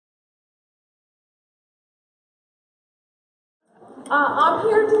I'm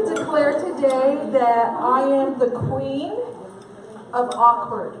here to declare today that I am the queen of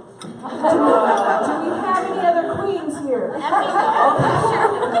awkward. Do we have any other queens here? In the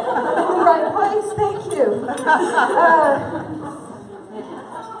right place? Thank you.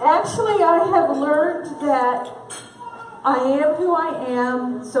 Actually, I have learned that I am who I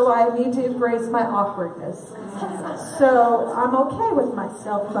am, so I need to embrace my awkwardness. So I'm okay with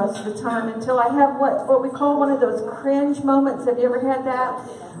myself most of the time until I have what we call one of those cringe moments. Have you ever had that?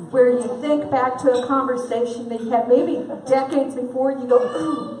 Where you think back to a conversation that you had maybe decades before, and you go,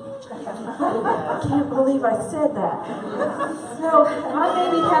 ooh, I can't believe I said that. So I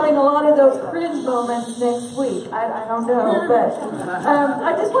may be having a lot of those cringe moments next week. I don't know, but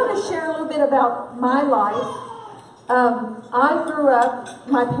I just want to share a little bit about my life. I grew up,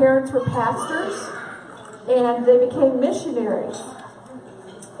 my parents were pastors, and they became missionaries.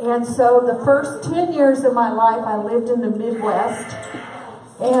 And so the first 10 years of my life, I lived in the Midwest.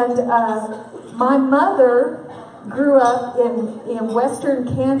 And my mother grew up in western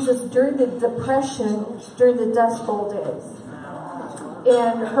Kansas during the Depression, during the Dust Bowl days.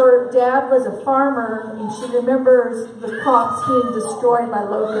 And her dad was a farmer, and she remembers the crops being destroyed by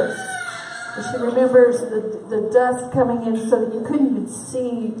locusts. And she remembers the dust coming in so that you couldn't even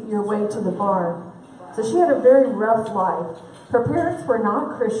see your way to the barn. So she had a very rough life. Her parents were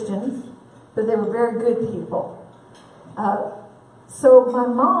not Christians, but they were very good people. So my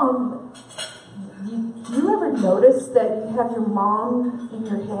mom, you ever notice that you have your mom in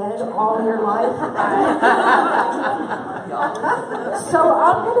your head all your life? So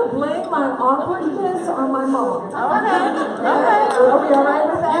I'm going to blame my awkwardness on my mom. Okay. Are we all right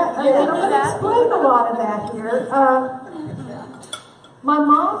with that? And I'm going to explain a lot of that here. My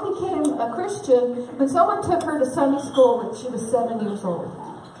mom became a Christian when someone took her to Sunday school when she was 7 years old.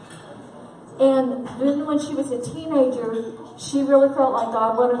 And then when she was a teenager, she really felt like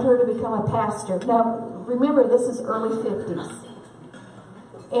God wanted her to become a pastor. Now, remember, this is early 50s.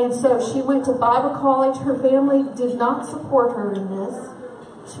 And so she went to Bible college. Her family did not support her in this.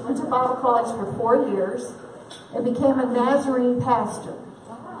 She went to Bible college for 4 years and became a Nazarene pastor.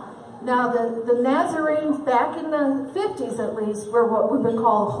 Now, the Nazarenes back in the 50s, at least, were what we would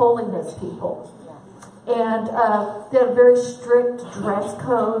call holiness people. And they had very strict dress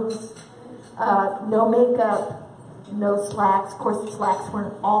codes, no makeup, no slacks. Of course, the slacks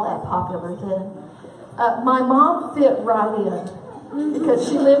weren't all that popular then. My mom fit right in because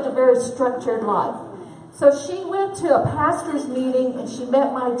she lived a very structured life. So she went to a pastor's meeting and she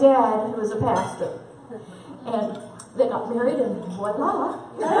met my dad, who was a pastor. And they got married and voila.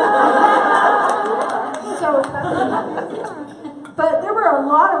 But there were a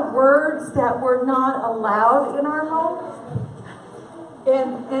lot of words that were not allowed in our home.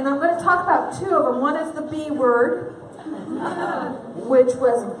 And I'm going to talk about two of them. One is the B word, which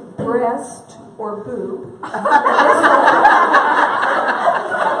was breast or boob.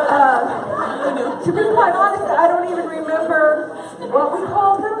 To be quite honest, I don't even remember what we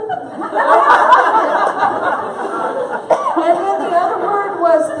called them. And then the other word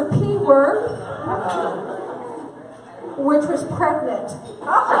was the P word, which was pregnant. You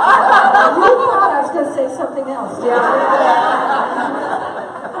thought I was going to say something else.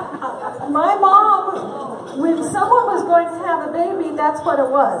 My mom, when someone was going to have a baby, that's what it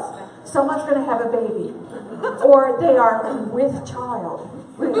was. Someone's going to have a baby. Or they are with child.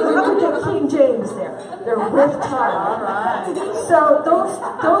 We get King James there. They're with child. So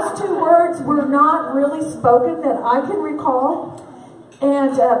those two words were not really spoken that I can recall.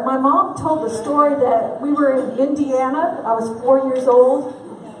 And my mom told the story that we were in Indiana. I was 4 years old.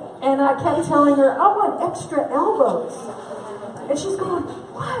 And I kept telling her, I want extra elbows. And she's going,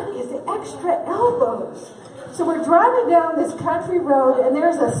 what is it, extra elbows? So we're driving down this country road, and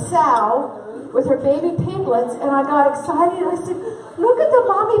there's a sow with her baby piglets, and I got excited, and I said, look at the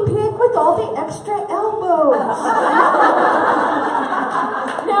mommy pig with all the extra elbows.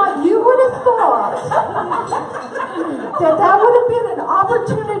 Now, you would have thought that would have been an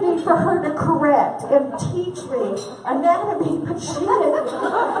opportunity for her to correct and teach me anatomy, but she didn't.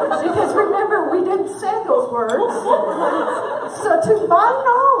 Because remember, we didn't say those words. So to my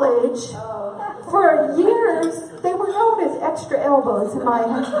knowledge, for years, they were known as extra elbows in my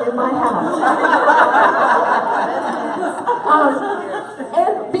house.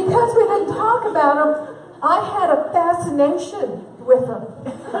 And because we didn't talk about them, I had a fascination with them.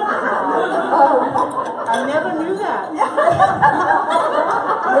 I never knew that.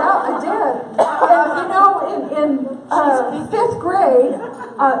 Yeah, I did. And in 5th grade,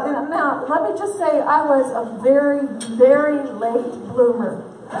 and now let me just say I was a very, very late bloomer.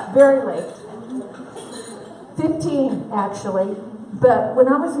 Very late. 15, actually. But when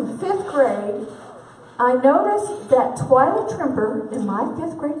I was in 5th grade, I noticed that Twyla Trimper in my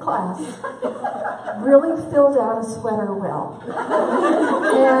 5th grade class really filled out a sweater well.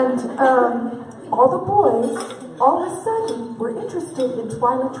 And all the boys, all of a sudden, were interested in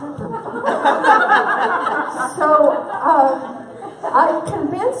Twyla Trimper. So I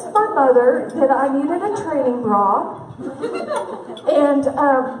convinced my mother that I needed a training bra. And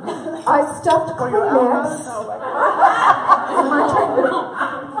I stuffed Kleenex in my training bra.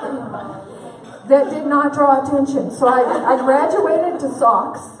 That did not draw attention. So I graduated to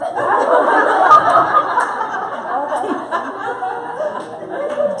socks.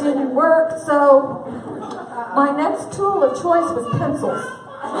 Didn't work, so my next tool of choice was pencils.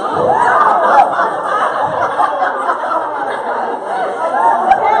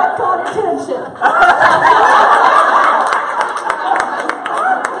 That got attention.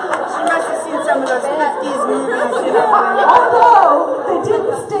 She must have seen some of those 50s movies. Although they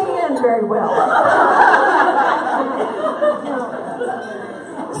didn't stay in very well.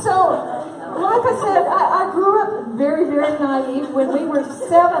 So, like I said, I grew up very, very naive. When we were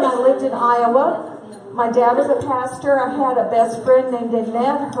 7, I lived in Iowa. My dad was a pastor. I had a best friend named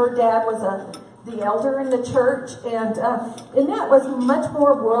Annette. Her dad was the elder in the church. And Annette was much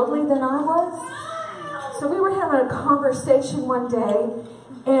more worldly than I was. So we were having a conversation one day,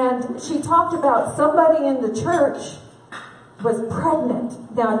 and she talked about somebody in the church was pregnant.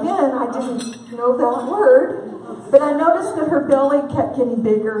 Now again, I didn't know that word, but I noticed that her belly kept getting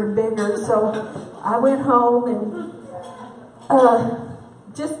bigger and bigger. So I went home and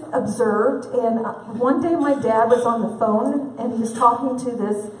just observed. And one day my dad was on the phone and he was talking to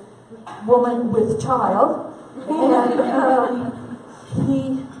this woman with child. And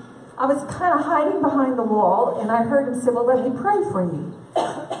I was kind of hiding behind the wall, and I heard him say, "Well, let me pray for you."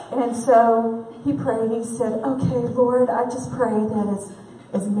 And so he prayed. He said, "Okay, Lord, I just pray that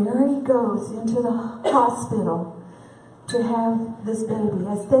as Mary goes into the hospital to have this baby,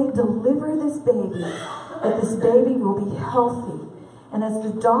 as they deliver this baby, that this baby will be healthy. And as the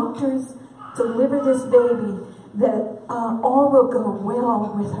doctors deliver this baby, that all will go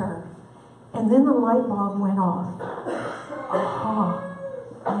well with her." And then the light bulb went off. Aha,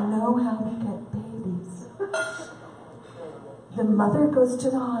 I know how to get babies. The mother goes to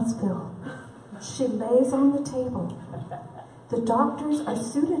the hospital. She lays on the table. The doctors are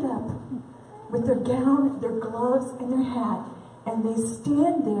suited up with their gown, their gloves, and their hat. And they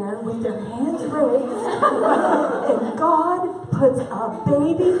stand there with their hands raised. And God puts a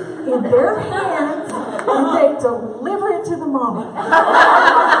baby in their hands and they deliver it to the mama.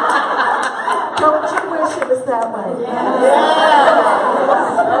 Don't you wish it was that way?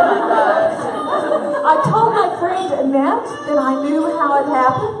 I told my friend Annette that I knew how it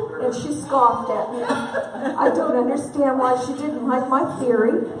happened, and she scoffed at me. I don't understand why she didn't like my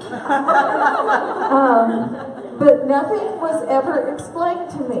theory. But nothing was ever explained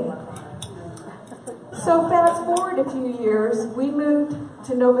to me. So fast forward a few years, we moved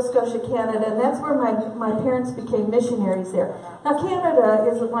to Nova Scotia, Canada, and that's where my parents became missionaries there. Now, Canada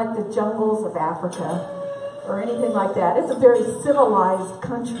isn't like the jungles of Africa or anything like that. It's a very civilized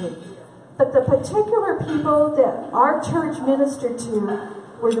country. But the particular people that our church ministered to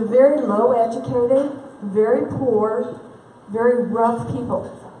were the very low educated, very poor, very rough people.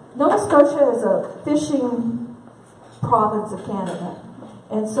 Nova Scotia is a fishing province of Canada.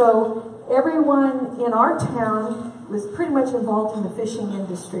 And so everyone in our town was pretty much involved in the fishing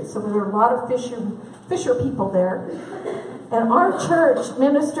industry. So there were a lot of fisher people there. And our church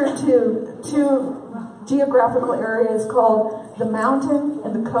ministered to two geographical areas called the Mountain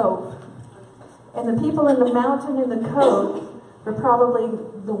and the Cove. And the people in the Mountain and the Cove were probably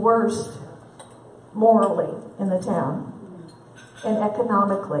the worst morally in the town and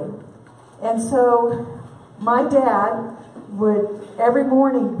economically. And so my dad would, every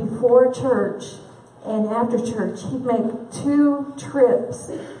morning before church and after church, he'd make 2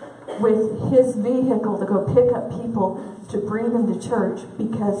 trips with his vehicle to go pick up people to bring them to church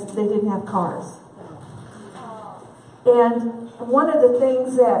because they didn't have cars. And one of the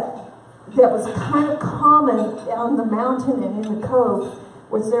things that was kind of common on the mountain and in the cove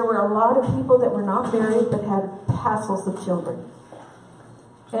was there were a lot of people that were not married but had hassles of children.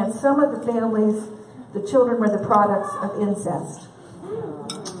 And some of the families, the children were the products of incest.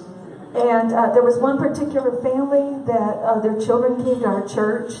 And there was one particular family that their children came to our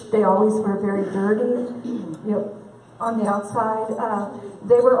church. They always were very dirty, on the outside.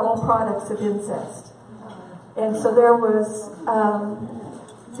 They were all products of incest. And so there was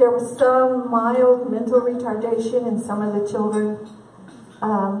some mild mental retardation in some of the children.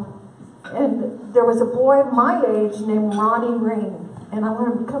 And there was a boy my age named Ronnie Ring, and I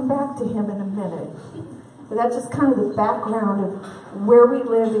want to come back to him in a minute. But that's just kind of the background of where we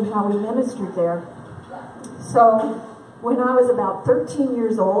lived and how we ministered there. So when I was about 13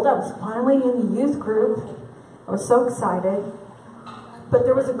 years old, I was finally in the youth group. I was so excited. But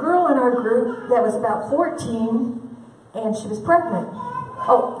there was a girl in our group that was about 14, and she was pregnant.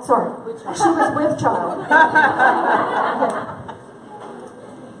 Oh, sorry. She was with child.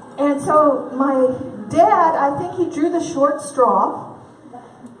 And so my dad, I think he drew the short straw,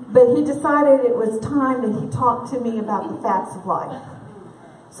 but he decided it was time that he talked to me about the facts of life.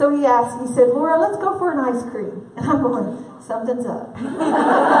 So he asked, he said, Laura, let's go for an ice cream. And I'm going, something's up.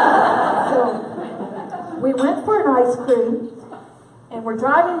 So we went for an ice cream, and we're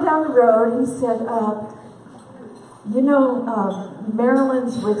driving down the road, and he said,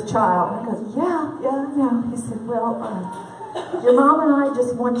 Marilyn's with child. I go, yeah, I know. He said, well, your mom and I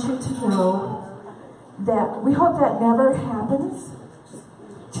just want you to know that we hope that never happens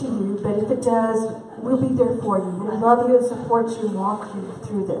to you, but if it does, we'll be there for you. We love you and support you and walk you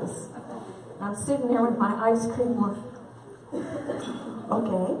through this. And I'm sitting there with my ice cream going,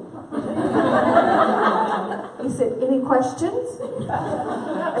 okay. He said, any questions?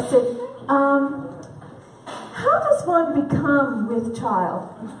 I said, how does one become with child?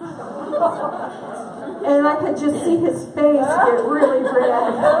 And I could just see his face get really red.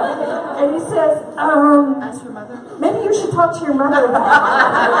 And he says, Ask your mother. maybe you should talk to your mother about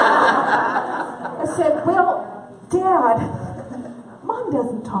it. I said, well, Dad, Mom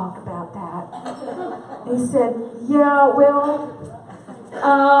doesn't talk about that. And he said, yeah, well,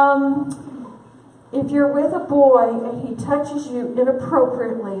 if you're with a boy and he touches you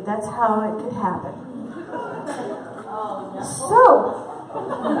inappropriately, that's how it could happen. So,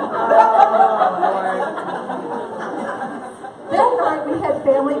 that night we had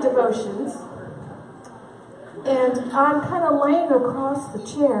family devotions, and I'm kind of laying across the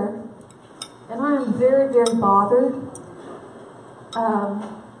chair, and I am very, very bothered.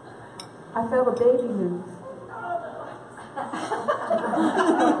 I felt a baby move.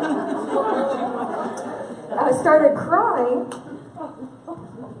 I started crying,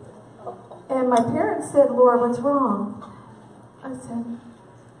 and my parents said, Laura, what's wrong? I said,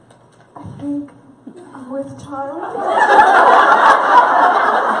 I think I'm with child.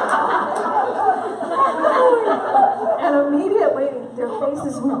 And immediately their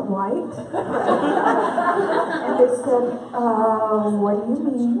faces went white. And they said, what do you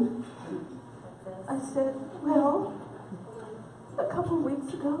mean? I said, well, a couple of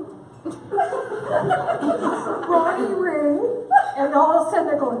weeks ago, Ronnie Ring, and all of a sudden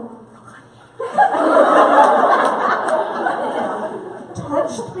they're going,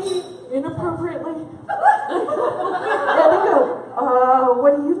 touched me inappropriately. And they go,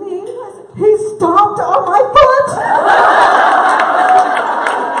 what do you mean? I said, he stomped on my foot.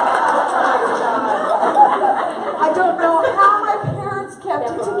 I don't know how my parents kept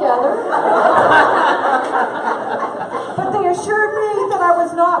it together, but they assured me that I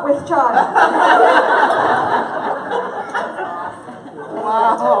was not with child.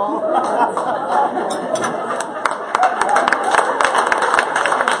 Wow.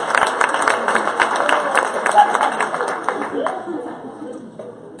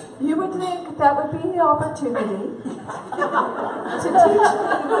 You would think that would be the opportunity to teach me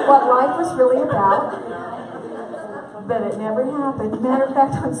what life was really about, but it never happened. Matter of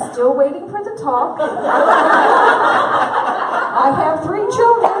fact, I'm still waiting for the talk. I have 3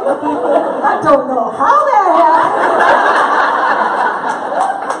 children. I don't know how that happened.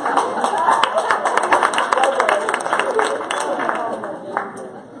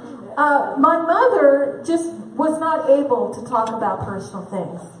 My mother just was not able to talk about personal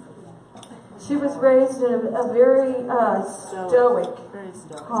things. She was raised in a very stoic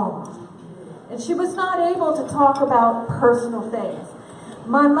home. And she was not able to talk about personal things.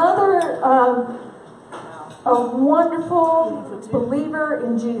 My mother, a wonderful believer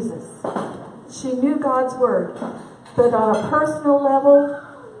in Jesus. She knew God's word. But on a personal level,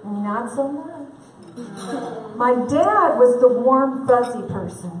 not so much. My dad was the warm, fuzzy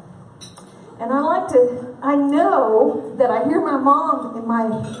person. And I know that I hear my mom, and my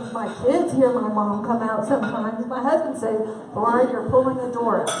kids hear my mom come out sometimes. My husband says, Laura, you're pulling a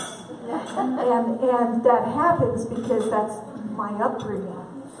Doris. And that happens because that's my upbringing.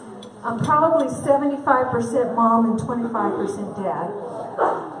 I'm probably 75% mom and 25% dad.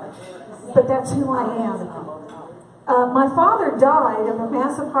 But that's who I am. My father died of a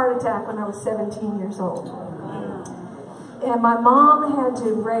massive heart attack when I was 17 years old. And my mom had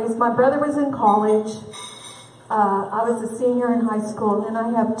to raise, my brother was in college. I was a senior in high school, and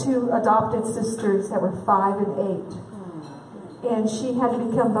I have two adopted sisters that were 5 and 8. And she had to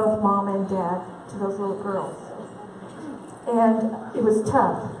become both mom and dad to those little girls. And it was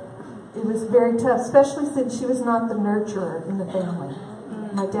tough. It was very tough, especially since she was not the nurturer in the family.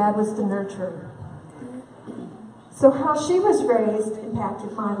 My dad was the nurturer. So how she was raised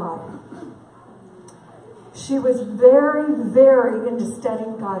impacted my life. She was very, very into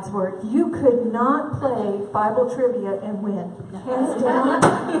studying God's Word. You could not play Bible trivia and win. Hands down,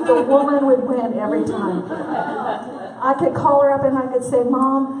 the woman would win every time. I could call her up and I could say,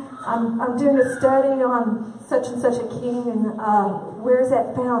 Mom, I'm doing a study on such and such a king, and where's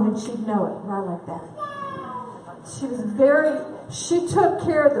that found? And she'd know it right like that. She took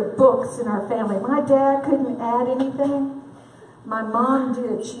care of the books in our family. My dad couldn't add anything. My mom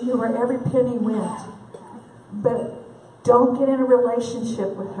did. She knew where every penny went. But don't get in a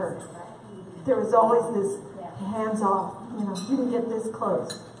relationship with her. There was always this hands off. You can get this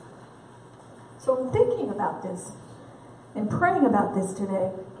close. So I'm thinking about this and praying about this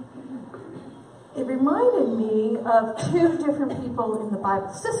today. It reminded me of two different people in the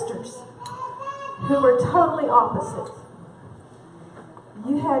Bible, sisters, who were totally opposite.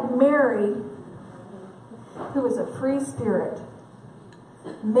 You had Mary, who was a free spirit.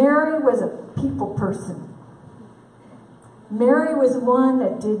 Mary was a people person. Mary was one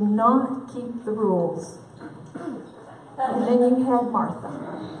that did not keep the rules. And then you had Martha.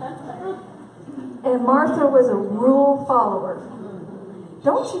 And Martha was a rule follower.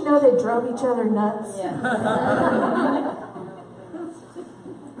 Don't you know they drove each other nuts? Yeah.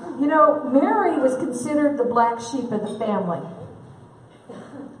 Mary was considered the black sheep of the family.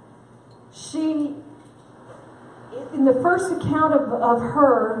 In the first account of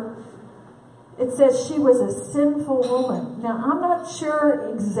her, it says she was a sinful woman. Now, I'm not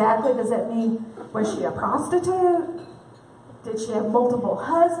sure exactly, does that mean, was she a prostitute? Did she have multiple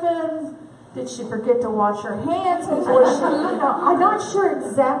husbands? Did she forget to wash her hands before she, I'm not sure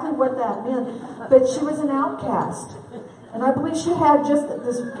exactly what that meant, but she was an outcast. And I believe she had just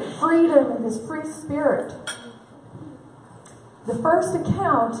this freedom and this free spirit. The first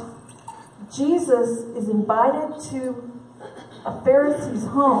account, Jesus is invited to a Pharisee's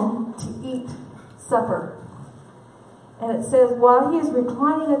home to eat supper. And it says, while he is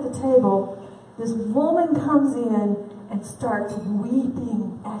reclining at the table, this woman comes in and starts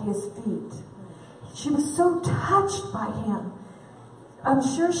weeping at his feet. She was so touched by him. I'm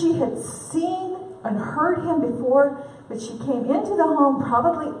sure she had seen and heard him before, but she came into the home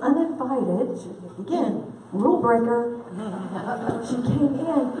probably uninvited. Again, rule breaker. She came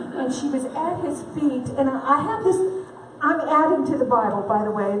in and she was at his feet. And I have this, I'm adding to the Bible, by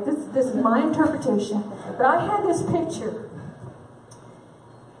the way. This is my interpretation. But I had this picture.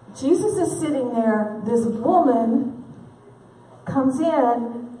 Jesus is sitting there. This woman comes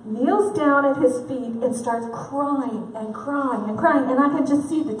in, kneels down at his feet, and starts crying and crying and crying. And I can just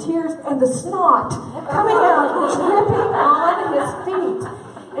see the tears and the snot coming out, dripping on his feet.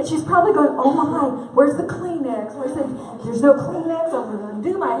 And she's probably going, oh my, where's the Kleenex? There's no Kleenex. I'm going to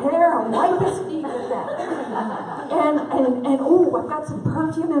do my hair and wipe his feet with that. And oh, I've got some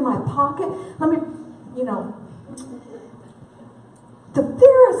perfume in my pocket. Let me, The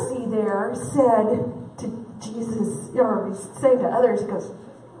Pharisee there said to Jesus, or he's saying to others, he goes,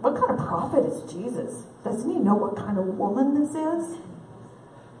 what kind of prophet is Jesus? Doesn't he know what kind of woman this is?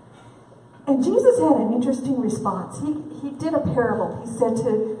 And Jesus had an interesting response. He did a parable. He said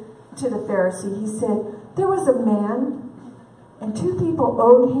to the Pharisee, he said, there was a man, and two people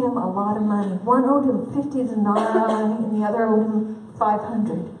owed him a lot of money. One owed him 50 denarii, and the other owed him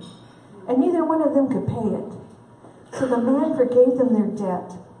 500. And neither one of them could pay it. So the man forgave them their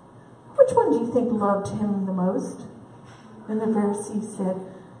debt. Which one do you think loved him the most? And the Pharisee said,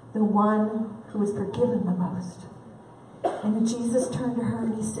 the one who was forgiven the most. And then Jesus turned to her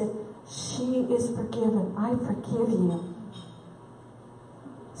and he said, she is forgiven. I forgive you.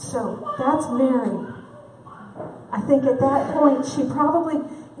 So that's Mary. I think at that point, she probably,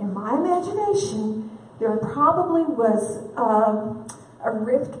 in my imagination, there probably was a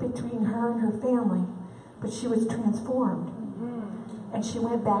rift between her and her family. But she was transformed. And she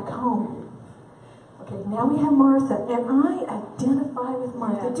went back home. Okay, now we have Martha. And I identify with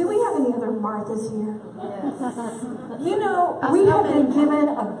Martha. Yes. Do we have any other Marthas here? Yes. We have been given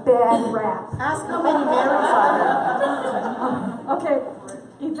a bad rap. Ask how many Marys are there. Okay,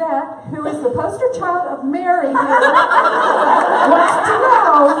 Yvette, who is the poster child of Mary here, wants to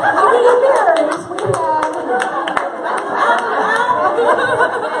know how many Marys we have.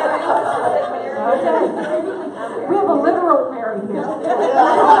 Okay. We have a literal Mary here.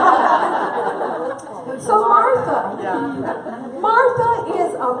 So Martha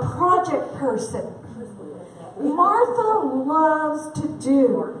person. Martha loves to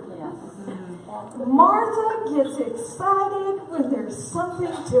do. Martha gets excited when there's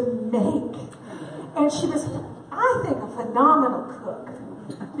something to make. And she was, I think, a phenomenal cook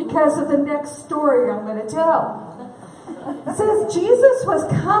because of the next story I'm going to tell. It says Jesus was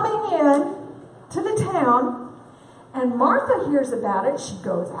coming in to the town, and Martha hears about it. She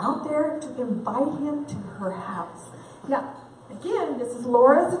goes out there to invite him to her house. Now, again, this is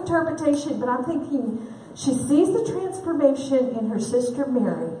Laura's interpretation, but I'm thinking she sees the transformation in her sister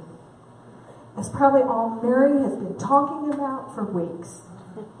Mary. That's probably all Mary has been talking about for weeks.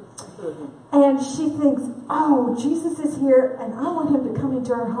 And she thinks, oh, Jesus is here, and I want him to come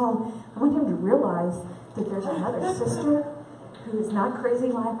into our home. I want him to realize that there's another sister who is not crazy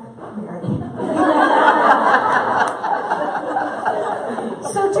like Mary.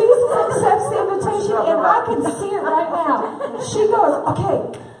 So Jesus accepts the invitation, and I can see it right now. She goes,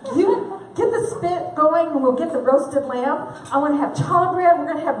 okay, you get the spit going, and we'll get the roasted lamb. I want to have challah bread. We're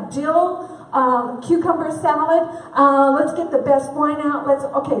going to have dill, cucumber salad. Let's get the best wine out.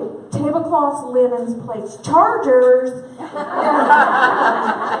 Tablecloths, linens, plates, chargers.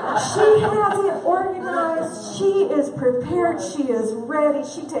 She has it organized. She is prepared. She is ready.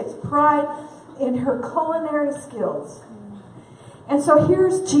 She takes pride in her culinary skills. And so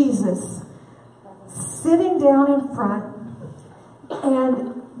here's Jesus sitting down in front,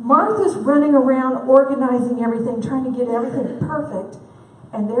 and Martha's running around organizing everything, trying to get everything perfect.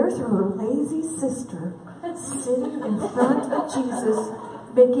 And there's her lazy sister sitting in front of Jesus,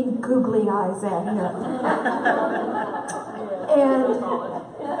 making googly eyes at him. And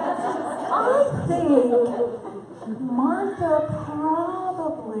I think Martha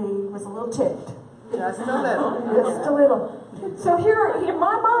probably was a little ticked. Just a little. Just a little. So here, in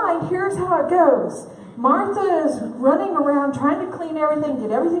my mind, here's how it goes. Martha is running around trying to clean everything,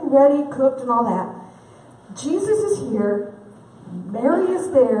 get everything ready, cooked, and all that. Jesus is here. Mary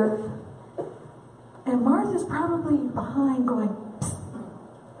is there. And Martha's probably behind going, psst.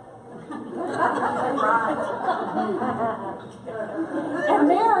 And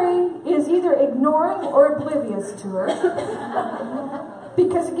Mary is either ignoring or oblivious to her.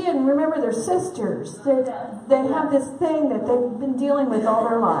 Because again, remember, they're sisters. They have this thing that they've been dealing with all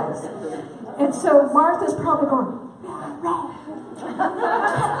their lives. And so Martha's probably going, and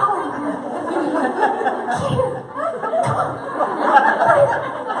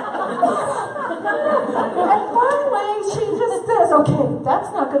finally she just says, okay, that's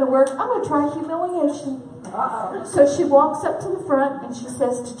not going to work. I'm going to try humiliation. So she walks up to the front and she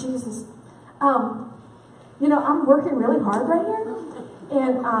says to Jesus, I'm working really hard right here,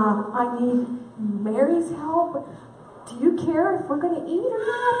 and I need Mary's help. Do you care if we're going to eat or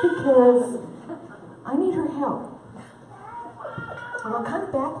not? Because I need her help. Well, it kind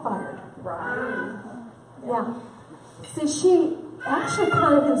of backfired. Right. Yeah. See, she actually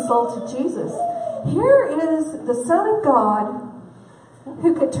kind of insulted Jesus. Here is the Son of God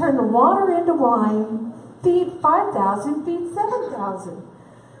who could turn the water into wine, feed 5,000, feed 7,000,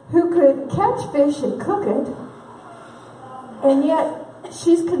 who could catch fish and cook it, and yet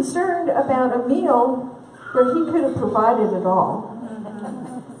she's concerned about a meal where he could have provided it all.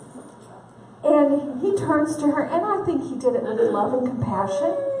 And he turns to her, and I think he did it with love and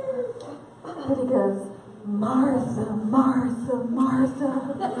compassion. But he goes, Martha, Martha, Martha.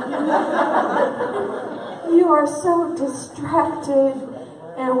 You are so distracted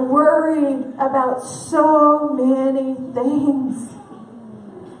and worried about so many things.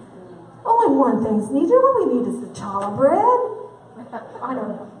 Only one thing's needed. All we need is the challah bread. I don't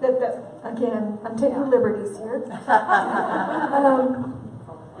know. Again, I'm taking liberties here.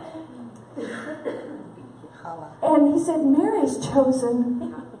 And he said, Mary's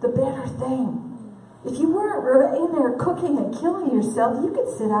chosen the better thing. If you weren't in there cooking and killing yourself, you could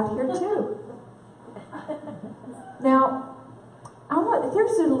sit out here too. Now,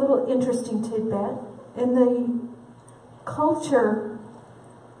 here's a little interesting tidbit. In the culture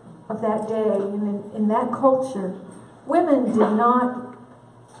of that day, in that culture, women did not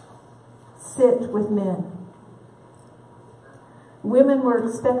sit with men. Women were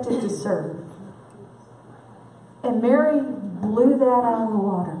expected to serve. And Mary blew that out of the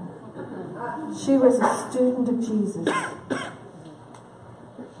water. She was a student of Jesus.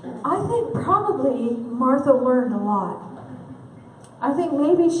 I think probably Martha learned a lot. I think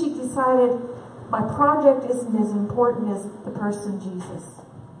maybe she decided my project isn't as important as the person Jesus.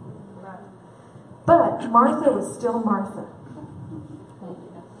 But Martha was still Martha.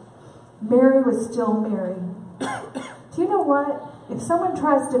 Mary was still Mary. Do you know what? If someone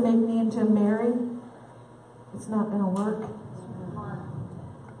tries to make me into Mary, it's not going to work.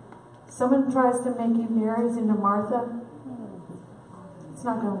 Someone tries to make you Marys into Martha, it's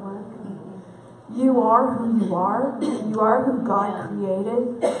not going to work. You are who you are. You are who God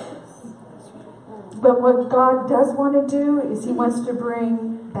created. But what God does want to do is He wants to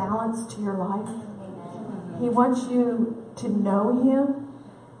bring balance to your life. He wants you to know Him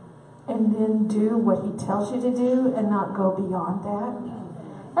and then do what He tells you to do and not go beyond that.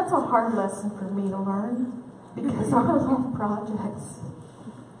 That's a hard lesson for me to learn because I love projects.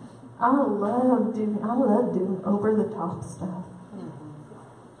 I love doing over the top stuff.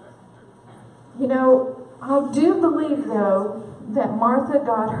 You know, I do believe though that Martha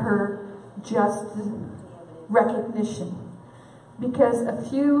got her just recognition because a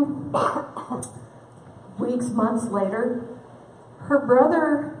few weeks, months later, her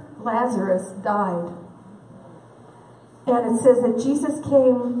brother Lazarus died. And it says that Jesus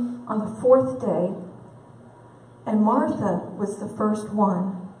came on the 4th day, and Martha was the first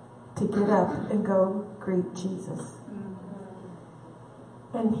one to get up and go greet Jesus.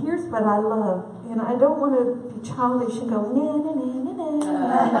 And here's what I love. You know, I don't want to be childish and go, nah, nah, nah, nah, nah.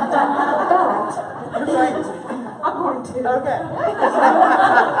 But I'm going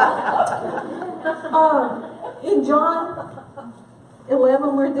to. In John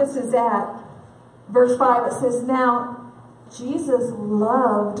 11, where this is at, verse 5, it says, now Jesus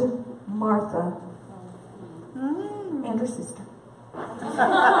loved Martha and her sister.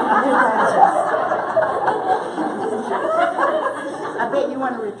 I bet you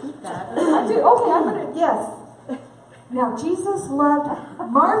want to repeat that. I do. Okay, I'm going to, yes. Now, Jesus loved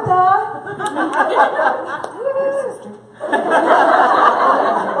Martha and her sister.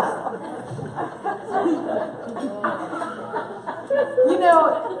 You know,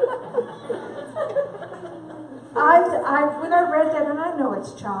 when I read that, and I know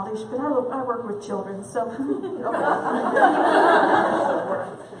it's childish, but I work with children, so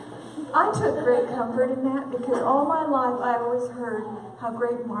I took great comfort in that because all my life I always heard how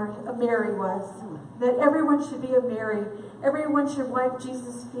great Mary was. That everyone should be a Mary. Everyone should wipe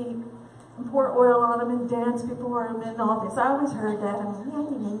Jesus' feet and pour oil on him and dance before him and all this. I always heard that.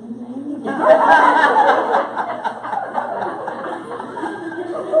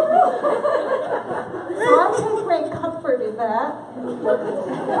 So I take great comfort in that.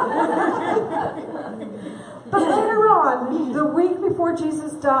 But later on, the week before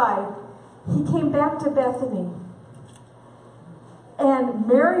Jesus died, He came back to Bethany. And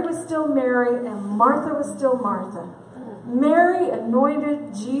Mary was still Mary, and Martha was still Martha. Mary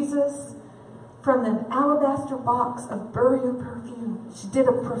anointed Jesus from an alabaster box of burial perfume. She did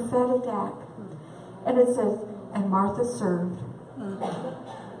a prophetic act. And it says, and Martha served.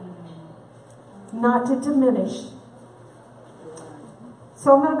 Not to diminish.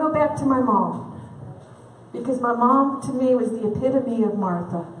 So I'm going to go back to my mom. Because my mom, to me, was the epitome of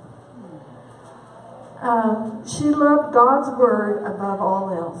Martha. She loved God's Word above all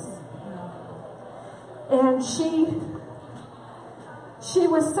else. And she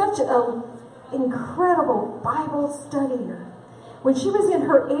was such an incredible Bible studier. When she was in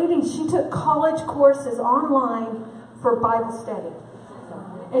her 80s, she took college courses online for Bible study.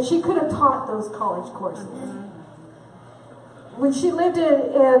 And she could have taught those college courses. When she lived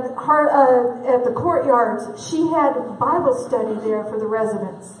at the courtyards, she had Bible study there for the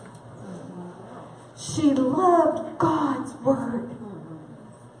residents. She loved God's Word.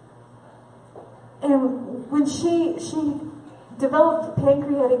 And when she developed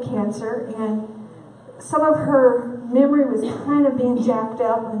pancreatic cancer, and some of her memory was kind of being jacked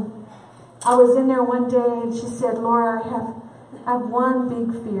up, and I was in there one day, and she said, Laura, I have one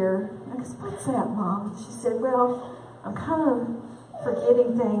big fear. I said, what's that, Mom? She said, well, I'm kind of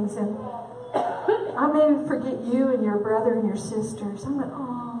forgetting things, and I may forget you and your brother and your sisters. I went,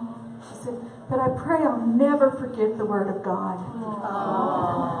 oh. She said, but I pray I'll never forget the Word of God.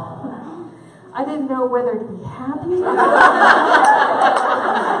 Oh. I didn't know whether to be happy.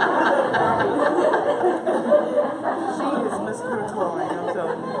 She is Miss Spiritual, I'm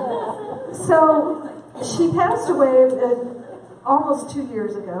telling you. So she passed away almost 2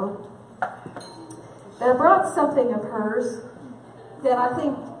 years ago. But I brought something of hers that I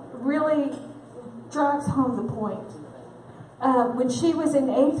think really drives home the point. When she was in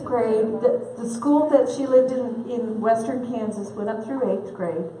 8th grade, the school that she lived in western Kansas went up through 8th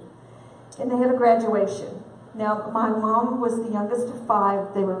grade, and they had a graduation. Now, my mom was the youngest of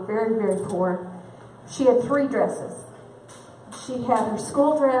 5. They were very, very poor. She had 3 dresses. She had her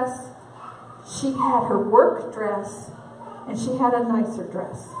school dress, she had her work dress, and she had a nicer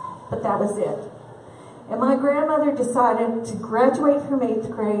dress. But that was it. And my grandmother decided to graduate from 8th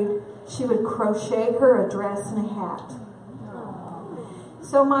grade, she would crochet her a dress and a hat.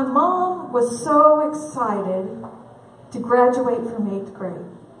 So my mom was so excited to graduate from 8th grade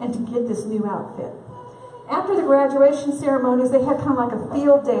and to get this new outfit. After the graduation ceremonies, they had kind of like a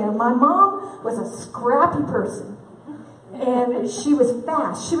field day. And my mom was a scrappy person. And she was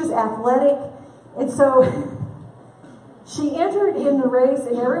fast. She was athletic. And so she entered in the race,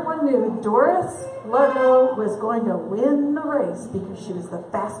 and everyone knew Doris Ludlow was going to win the race because she was the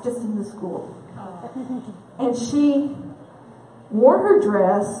fastest in the school. And she wore her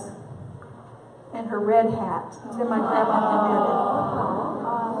dress and her red hat that my grandma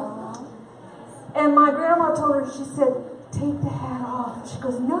invented. And my grandma told her, she said, take the hat off. She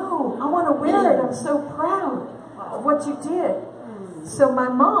goes, no, I want to wear it. I'm so proud of what you did. So my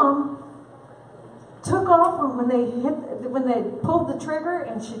mom took off, and when they pulled the trigger,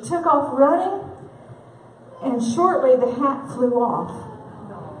 and she took off running, and shortly the hat flew off.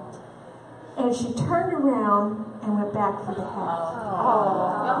 And she turned around and went back for the hat.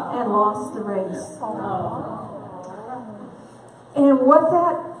 And lost the race. And what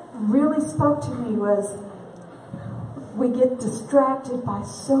that really spoke to me was, we get distracted by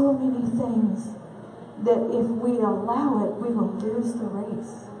so many things that if we allow it, we will lose the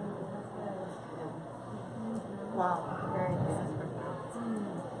race. Wow, very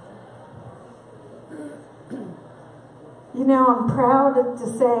good. You know, I'm proud to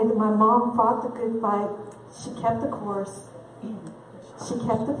say that my mom fought the good fight. She kept the course. She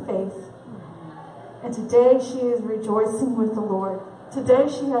kept the faith. And today she is rejoicing with the Lord. Today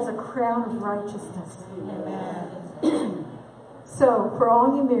she has a crown of righteousness. Amen. So, for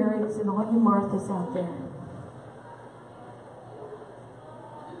all you Marys and all you Marthas out there,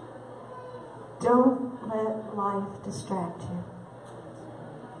 don't let life distract you.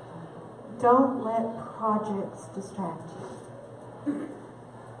 Don't let projects distract you.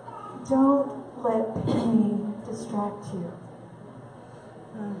 Don't let pain distract you.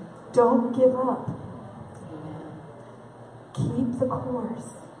 Don't give up. Keep the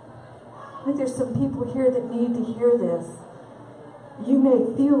course. I think there's some people here that need to hear this. You may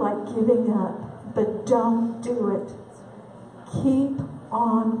feel like giving up, but don't do it. Keep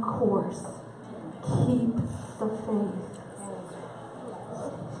on course. Keep the faith.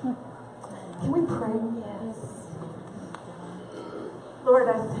 Can we pray? Yes. Lord,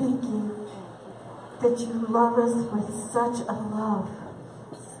 I thank you that you love us with such a love.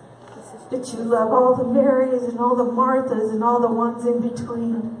 That you love all the Marys and all the Marthas and all the ones in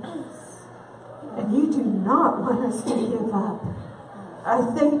between. And you do not want us to give up. I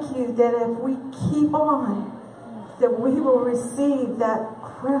thank you that if we keep on, that we will receive that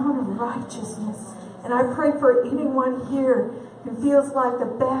crown of righteousness. And I pray for anyone here who feels like the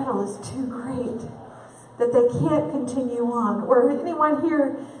battle is too great, that they can't continue on, or anyone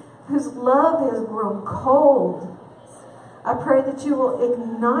here whose love has grown cold. I pray that you will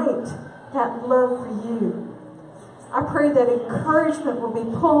ignite that love for you. I pray that encouragement will be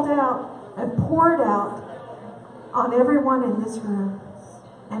pulled out and poured out on everyone in this room.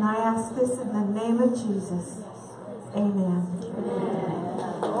 And I ask this in the name of Jesus. Amen. Amen.